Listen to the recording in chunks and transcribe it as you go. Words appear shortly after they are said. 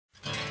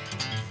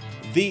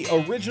The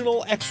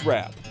original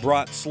Xrap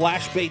brought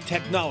slash bait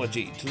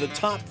technology to the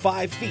top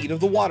 5 feet of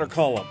the water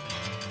column.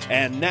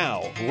 And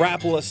now,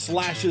 Rapala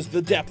slashes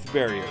the depth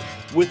barrier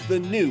with the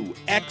new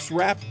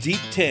Xrap Deep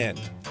 10.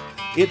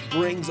 It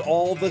brings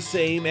all the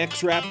same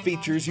Xrap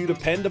features you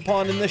depend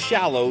upon in the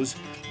shallows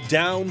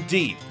down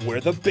deep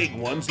where the big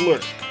ones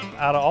lurk.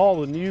 Out of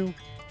all the new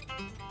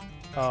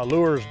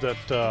lures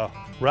that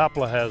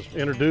Rapala has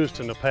introduced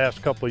in the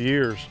past couple of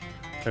years,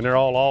 and they're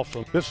all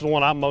awesome, this is the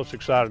one I'm most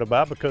excited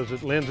about because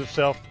it lends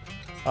itself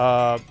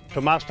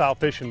to my style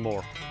fishing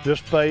more.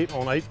 This bait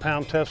on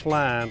 8-pound test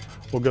line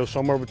will go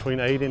somewhere between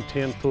 8 and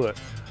 10 foot.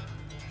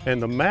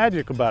 And the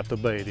magic about the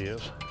bait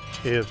is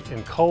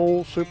in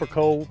cold, super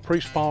cold,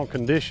 pre-spawn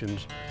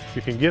conditions,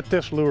 you can get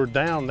this lure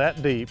down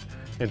that deep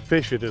and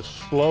fish it as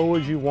slow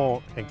as you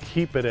want and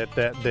keep it at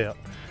that depth.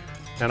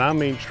 And I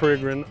mean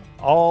triggering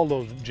all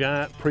those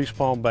giant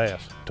pre-spawn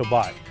bass to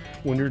bite.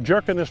 When you're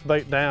jerking this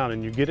bait down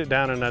and you get it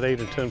down in that 8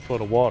 and 10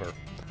 foot of water,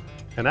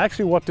 and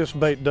actually what this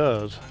bait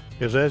does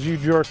is as you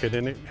jerk it,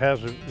 and it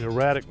has an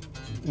erratic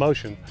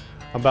motion,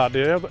 about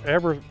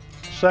every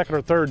second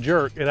or third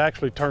jerk, it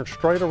actually turns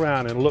straight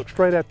around and looks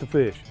straight at the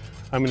fish.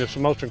 I mean, it's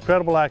the most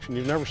incredible action.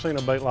 You've never seen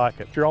a bait like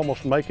it. You're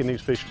almost making these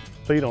fish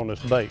feed on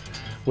this bait,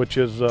 which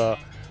is,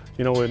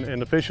 you know, in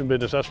the fishing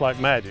business, that's like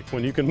magic.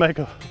 When you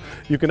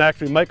can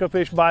actually make a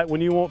fish bite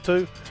when you want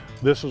to,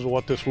 this is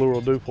what this lure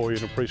will do for you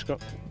in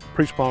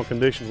pre-spawn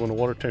conditions when the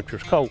water temperature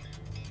is cold.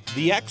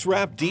 The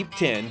Xrap Deep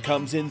 10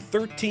 comes in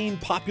 13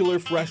 popular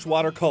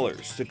freshwater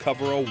colors to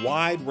cover a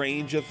wide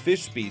range of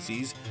fish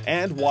species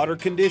and water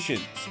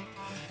conditions.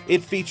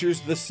 It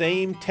features the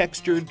same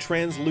textured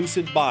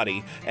translucent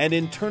body and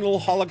internal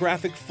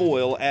holographic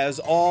foil as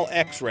all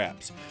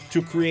Xraps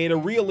to create a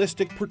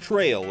realistic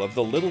portrayal of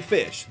the little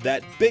fish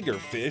that bigger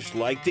fish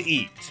like to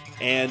eat.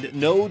 And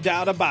no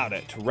doubt about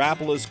it,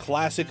 Rapala's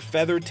classic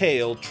feather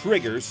tail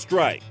triggers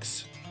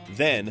strikes.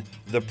 Then,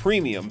 the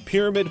premium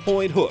pyramid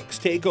point hooks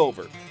take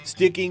over,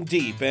 sticking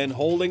deep and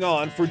holding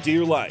on for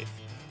dear life.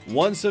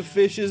 Once a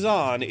fish is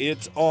on,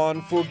 it's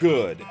on for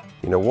good.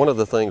 You know, one of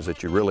the things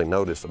that you really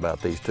notice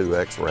about these two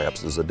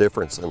Xraps is the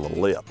difference in the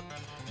lip.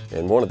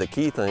 And one of the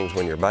key things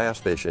when you're bass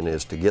fishing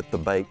is to get the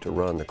bait to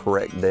run the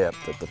correct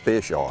depth that the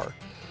fish are.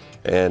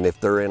 And if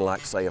they're in,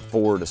 like, say, a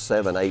 4 to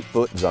 7, 8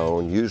 foot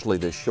zone, usually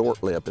this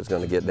short lip is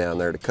going to get down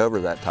there to cover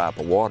that type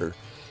of water.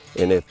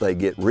 And if they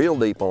get real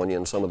deep on you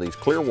in some of these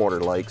clear water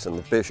lakes and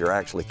the fish are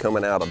actually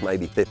coming out of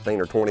maybe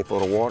 15 or 20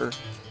 foot of water,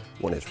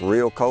 when it's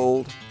real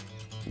cold,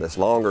 this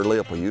longer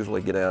lip will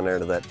usually get down there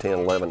to that 10,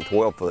 11,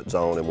 12 foot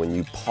zone, and when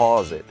you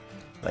pause it,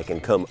 they can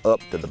come up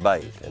to the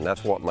bait, and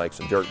that's what makes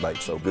a jerkbait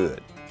so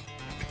good.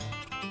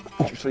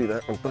 Did you see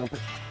that one, Bumpy?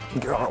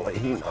 Golly,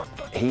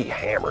 he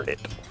hammered it.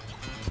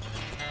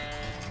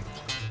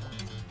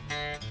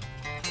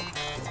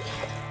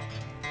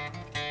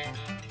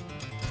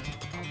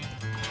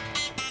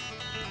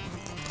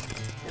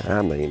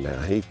 I mean, now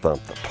he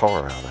thumped the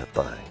tar out of that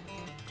thing.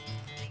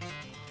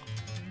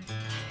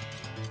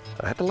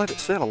 I had to let it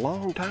sit a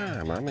long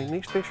time. I mean,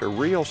 these fish are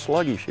real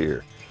sluggish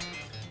here.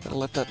 Gotta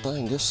let that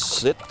thing just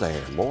sit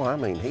there. Boy, I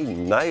mean, he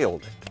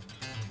nailed it.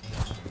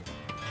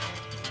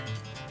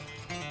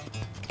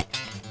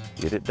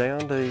 Get it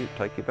down deep,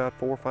 take you about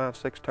 4, 5,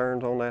 6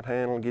 turns on that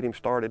handle, get him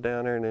started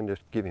down there, and then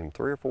just give him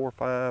 3 or 4 or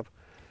 5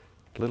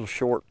 little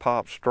short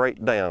pops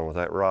straight down with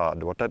that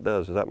rod. What that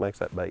does is that makes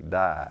that bait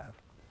dive.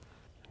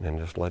 And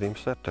just let him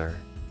sit there.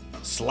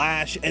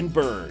 Slash and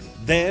burn,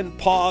 then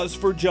pause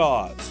for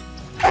jaws.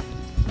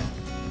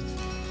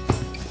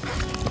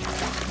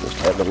 Just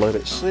had to let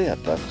it sit.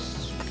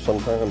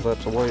 Sometimes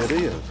that's the way it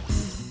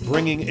is.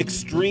 Bringing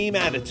extreme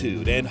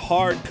attitude and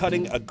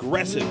hard-cutting,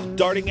 aggressive,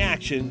 darting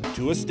action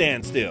to a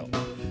standstill.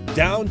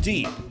 Down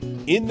deep,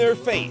 in their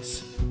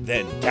face,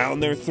 then down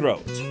their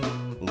throat.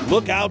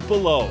 Look out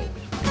below.